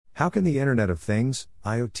How can the Internet of Things,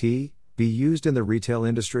 IoT, be used in the retail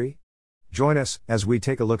industry? Join us as we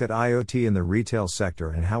take a look at IoT in the retail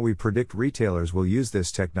sector and how we predict retailers will use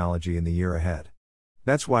this technology in the year ahead.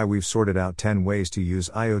 That's why we've sorted out 10 ways to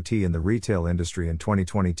use IoT in the retail industry in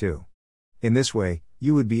 2022. In this way,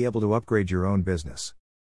 you would be able to upgrade your own business.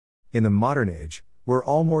 In the modern age, we're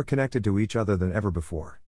all more connected to each other than ever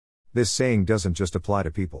before. This saying doesn't just apply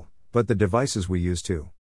to people, but the devices we use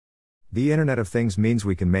too. The Internet of Things means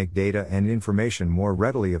we can make data and information more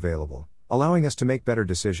readily available, allowing us to make better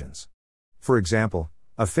decisions. For example,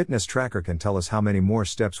 a fitness tracker can tell us how many more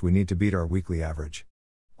steps we need to beat our weekly average.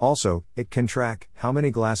 Also, it can track how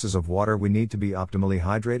many glasses of water we need to be optimally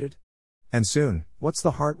hydrated. And soon, what's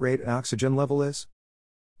the heart rate and oxygen level is?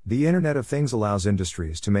 The Internet of Things allows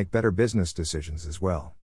industries to make better business decisions as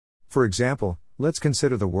well. For example, let's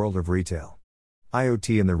consider the world of retail.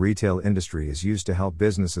 IoT in the retail industry is used to help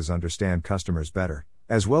businesses understand customers better,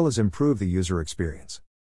 as well as improve the user experience.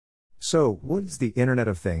 So, what is the Internet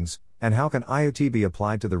of Things, and how can IoT be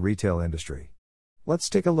applied to the retail industry? Let's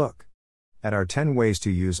take a look at our 10 ways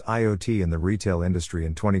to use IoT in the retail industry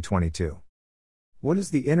in 2022. What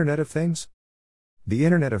is the Internet of Things? The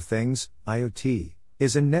Internet of Things, IoT,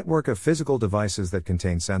 is a network of physical devices that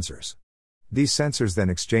contain sensors. These sensors then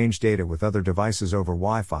exchange data with other devices over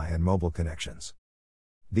Wi-Fi and mobile connections.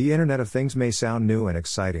 The Internet of Things may sound new and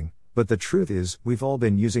exciting, but the truth is, we've all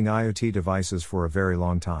been using IoT devices for a very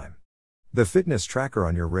long time. The fitness tracker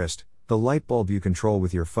on your wrist, the light bulb you control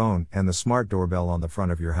with your phone, and the smart doorbell on the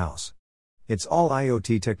front of your house. It's all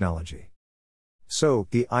IoT technology. So,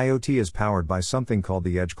 the IoT is powered by something called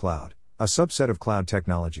the Edge Cloud, a subset of cloud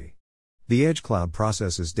technology. The Edge Cloud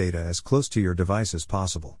processes data as close to your device as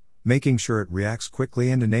possible, making sure it reacts quickly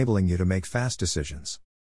and enabling you to make fast decisions.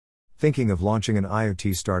 Thinking of launching an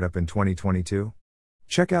IoT startup in 2022?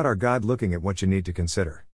 Check out our guide looking at what you need to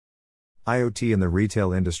consider. IoT in the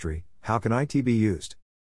retail industry, how can IT be used?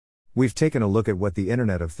 We've taken a look at what the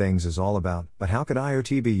Internet of Things is all about, but how can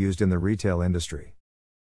IoT be used in the retail industry?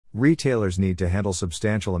 Retailers need to handle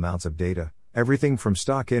substantial amounts of data, everything from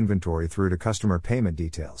stock inventory through to customer payment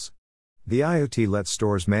details. The IoT lets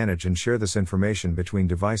stores manage and share this information between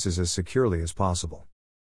devices as securely as possible.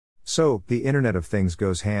 So, the Internet of Things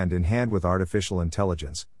goes hand in hand with artificial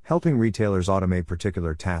intelligence, helping retailers automate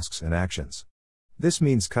particular tasks and actions. This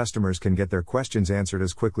means customers can get their questions answered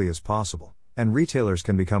as quickly as possible, and retailers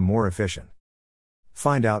can become more efficient.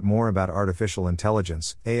 Find out more about artificial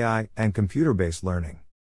intelligence, AI, and computer-based learning.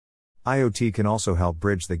 IoT can also help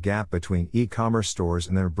bridge the gap between e-commerce stores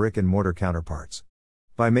and their brick-and-mortar counterparts.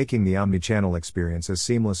 By making the omnichannel experience as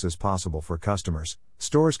seamless as possible for customers,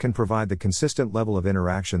 stores can provide the consistent level of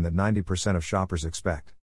interaction that 90% of shoppers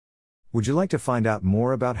expect. Would you like to find out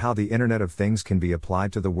more about how the Internet of Things can be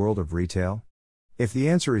applied to the world of retail? If the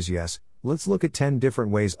answer is yes, let's look at 10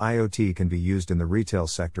 different ways IoT can be used in the retail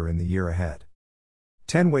sector in the year ahead.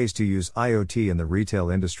 10 ways to use IoT in the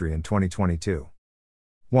retail industry in 2022.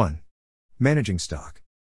 1. Managing stock.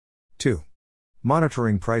 2.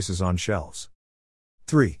 Monitoring prices on shelves.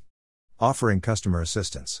 3. Offering customer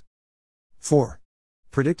assistance. 4.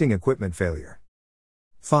 Predicting equipment failure.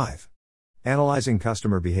 5. Analyzing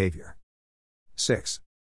customer behavior. 6.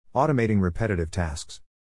 Automating repetitive tasks.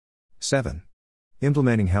 7.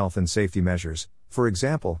 Implementing health and safety measures, for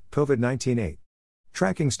example, COVID-19. 8.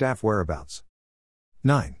 Tracking staff whereabouts.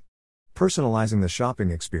 9. Personalizing the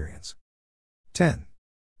shopping experience. 10.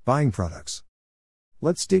 Buying products.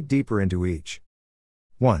 Let's dig deeper into each.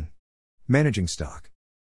 1. Managing stock.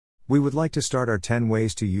 We would like to start our 10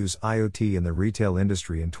 ways to use IoT in the retail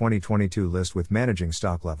industry in 2022 list with managing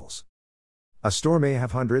stock levels. A store may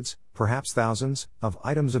have hundreds, perhaps thousands, of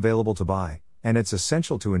items available to buy, and it's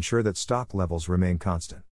essential to ensure that stock levels remain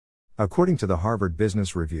constant. According to the Harvard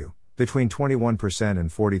Business Review, between 21% and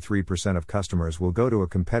 43% of customers will go to a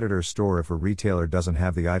competitor's store if a retailer doesn't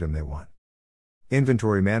have the item they want.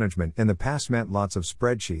 Inventory management in the past meant lots of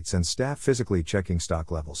spreadsheets and staff physically checking stock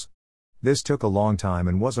levels. This took a long time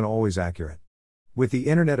and wasn't always accurate. With the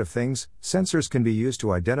Internet of Things, sensors can be used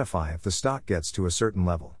to identify if the stock gets to a certain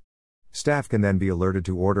level. Staff can then be alerted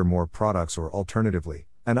to order more products, or alternatively,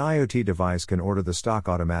 an IoT device can order the stock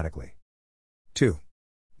automatically. 2.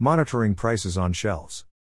 Monitoring prices on shelves.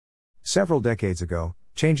 Several decades ago,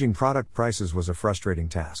 changing product prices was a frustrating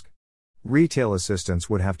task. Retail assistants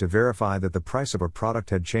would have to verify that the price of a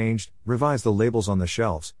product had changed, revise the labels on the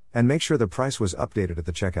shelves, and make sure the price was updated at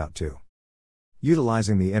the checkout too.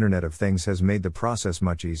 Utilizing the Internet of Things has made the process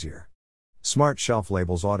much easier. Smart shelf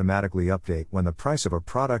labels automatically update when the price of a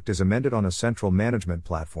product is amended on a central management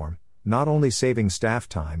platform, not only saving staff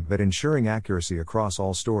time but ensuring accuracy across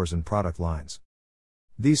all stores and product lines.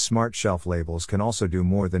 These smart shelf labels can also do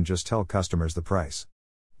more than just tell customers the price.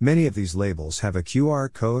 Many of these labels have a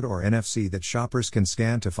QR code or NFC that shoppers can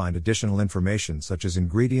scan to find additional information such as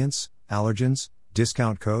ingredients, allergens,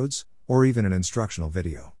 discount codes, or even an instructional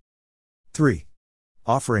video. 3.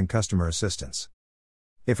 Offering customer assistance.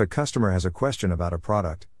 If a customer has a question about a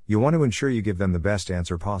product, you want to ensure you give them the best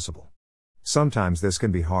answer possible. Sometimes this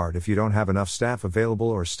can be hard if you don't have enough staff available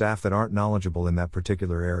or staff that aren't knowledgeable in that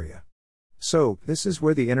particular area. So, this is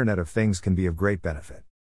where the Internet of Things can be of great benefit.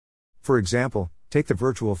 For example, take the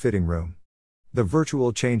virtual fitting room. The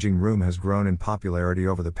virtual changing room has grown in popularity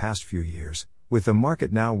over the past few years, with the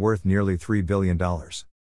market now worth nearly $3 billion.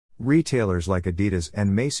 Retailers like Adidas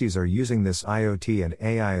and Macy's are using this IoT and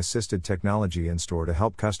AI-assisted technology in store to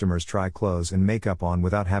help customers try clothes and makeup on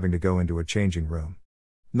without having to go into a changing room.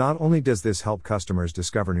 Not only does this help customers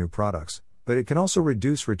discover new products, but it can also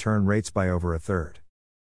reduce return rates by over a third.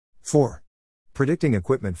 4. Predicting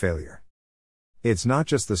equipment failure. It's not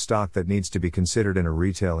just the stock that needs to be considered in a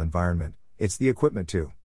retail environment, it's the equipment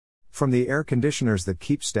too. From the air conditioners that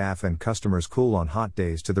keep staff and customers cool on hot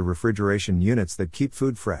days to the refrigeration units that keep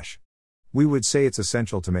food fresh. We would say it's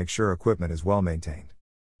essential to make sure equipment is well maintained.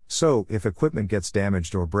 So, if equipment gets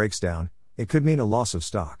damaged or breaks down, it could mean a loss of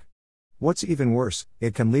stock. What's even worse,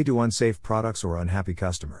 it can lead to unsafe products or unhappy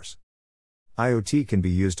customers. IoT can be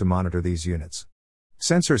used to monitor these units.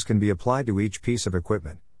 Sensors can be applied to each piece of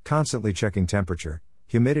equipment, constantly checking temperature,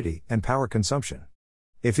 humidity, and power consumption.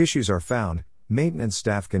 If issues are found, maintenance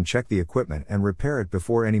staff can check the equipment and repair it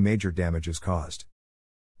before any major damage is caused.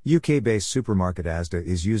 UK-based supermarket Asda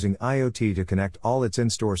is using IoT to connect all its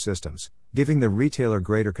in-store systems, giving the retailer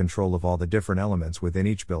greater control of all the different elements within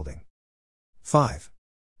each building. 5.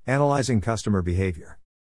 Analyzing customer behavior.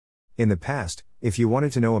 In the past, if you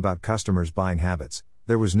wanted to know about customers' buying habits,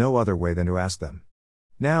 there was no other way than to ask them.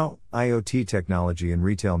 Now, IoT technology in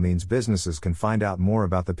retail means businesses can find out more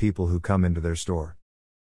about the people who come into their store.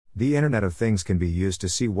 The Internet of Things can be used to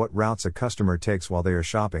see what routes a customer takes while they are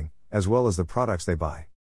shopping, as well as the products they buy.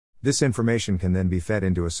 This information can then be fed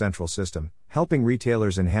into a central system, helping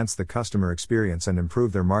retailers enhance the customer experience and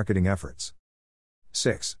improve their marketing efforts.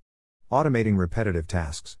 6. Automating repetitive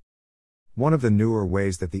tasks. One of the newer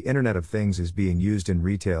ways that the Internet of Things is being used in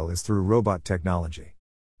retail is through robot technology.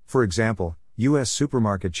 For example, U.S.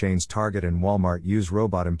 supermarket chains Target and Walmart use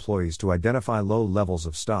robot employees to identify low levels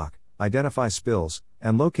of stock, identify spills,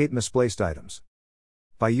 and locate misplaced items.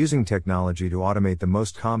 By using technology to automate the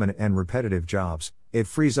most common and repetitive jobs, it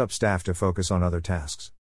frees up staff to focus on other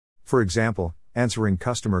tasks. For example, answering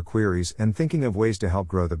customer queries and thinking of ways to help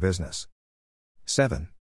grow the business. 7.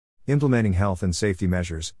 Implementing health and safety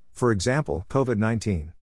measures, for example,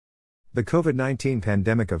 COVID-19. The COVID-19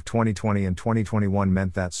 pandemic of 2020 and 2021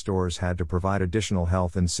 meant that stores had to provide additional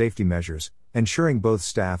health and safety measures, ensuring both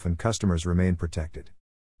staff and customers remain protected.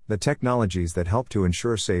 The technologies that help to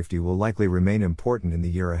ensure safety will likely remain important in the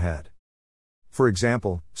year ahead. For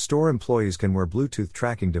example, store employees can wear Bluetooth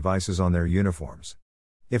tracking devices on their uniforms.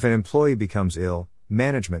 If an employee becomes ill,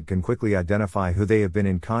 management can quickly identify who they have been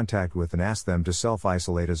in contact with and ask them to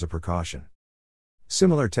self-isolate as a precaution.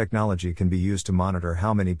 Similar technology can be used to monitor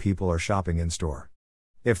how many people are shopping in store.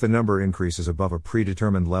 If the number increases above a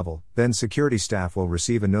predetermined level, then security staff will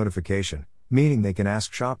receive a notification, meaning they can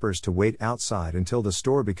ask shoppers to wait outside until the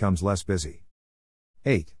store becomes less busy.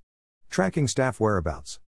 8. Tracking staff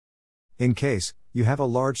whereabouts. In case you have a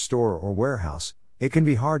large store or warehouse, it can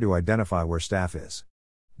be hard to identify where staff is.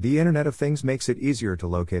 The Internet of Things makes it easier to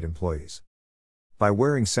locate employees. By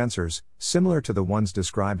wearing sensors, similar to the ones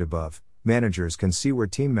described above, managers can see where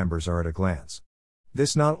team members are at a glance.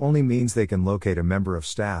 This not only means they can locate a member of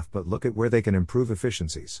staff but look at where they can improve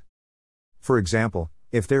efficiencies. For example,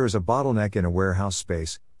 if there is a bottleneck in a warehouse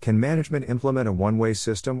space, can management implement a one-way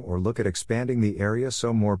system or look at expanding the area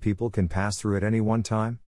so more people can pass through at any one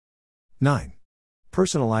time? 9.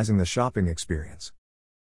 Personalizing the shopping experience.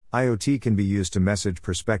 IoT can be used to message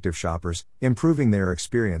prospective shoppers, improving their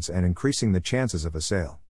experience and increasing the chances of a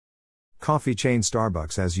sale. Coffee chain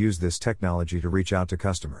Starbucks has used this technology to reach out to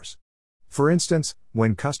customers. For instance,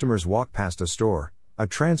 when customers walk past a store, a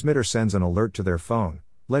transmitter sends an alert to their phone,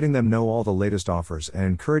 letting them know all the latest offers and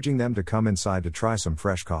encouraging them to come inside to try some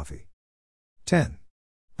fresh coffee. 10.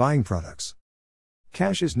 Buying products.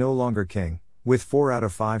 Cash is no longer king, with 4 out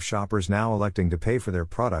of 5 shoppers now electing to pay for their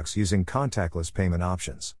products using contactless payment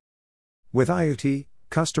options. With IoT,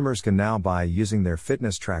 customers can now buy using their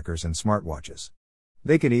fitness trackers and smartwatches.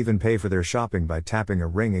 They can even pay for their shopping by tapping a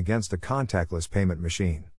ring against a contactless payment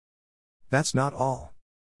machine. That's not all.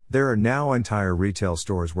 There are now entire retail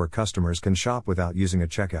stores where customers can shop without using a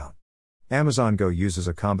checkout. Amazon Go uses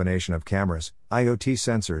a combination of cameras, IoT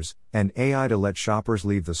sensors, and AI to let shoppers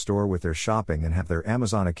leave the store with their shopping and have their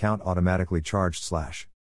Amazon account automatically charged.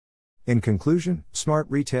 In conclusion, smart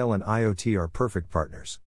retail and IoT are perfect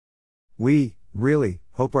partners. We, really,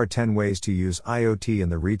 hope our 10 ways to use IoT in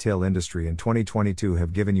the retail industry in 2022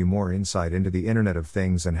 have given you more insight into the Internet of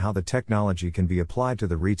Things and how the technology can be applied to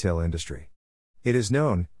the retail industry. It is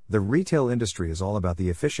known, the retail industry is all about the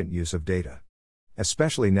efficient use of data.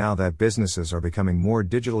 Especially now that businesses are becoming more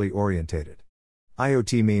digitally orientated.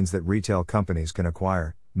 IoT means that retail companies can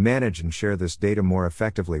acquire, manage and share this data more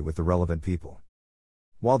effectively with the relevant people.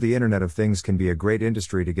 While the Internet of Things can be a great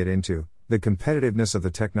industry to get into, the competitiveness of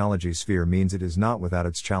the technology sphere means it is not without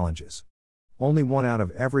its challenges. Only 1 out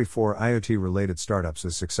of every 4 IoT-related startups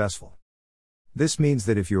is successful. This means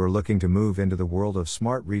that if you are looking to move into the world of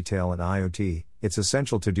smart retail and IoT, it's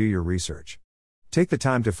essential to do your research. Take the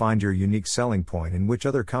time to find your unique selling point and which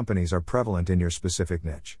other companies are prevalent in your specific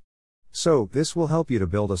niche. So, this will help you to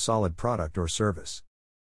build a solid product or service.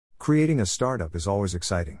 Creating a startup is always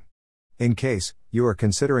exciting. In case you are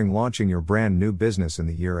considering launching your brand new business in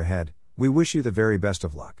the year ahead, we wish you the very best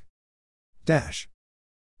of luck.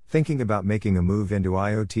 Thinking about making a move into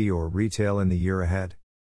IoT or retail in the year ahead?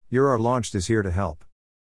 You Are Launched is here to help.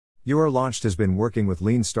 You Are Launched has been working with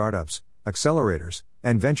lean startups, accelerators,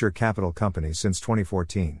 and venture capital companies since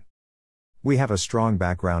 2014. We have a strong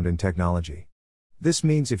background in technology. This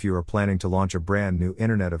means if you are planning to launch a brand new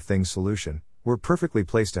Internet of Things solution, we're perfectly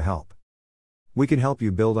placed to help. We can help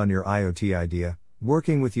you build on your IoT idea,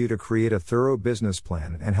 working with you to create a thorough business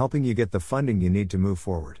plan and helping you get the funding you need to move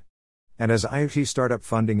forward. And as IoT startup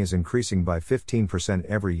funding is increasing by 15%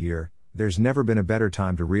 every year, there's never been a better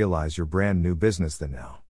time to realize your brand new business than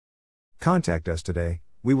now. Contact us today,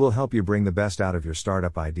 we will help you bring the best out of your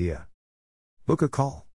startup idea. Book a call.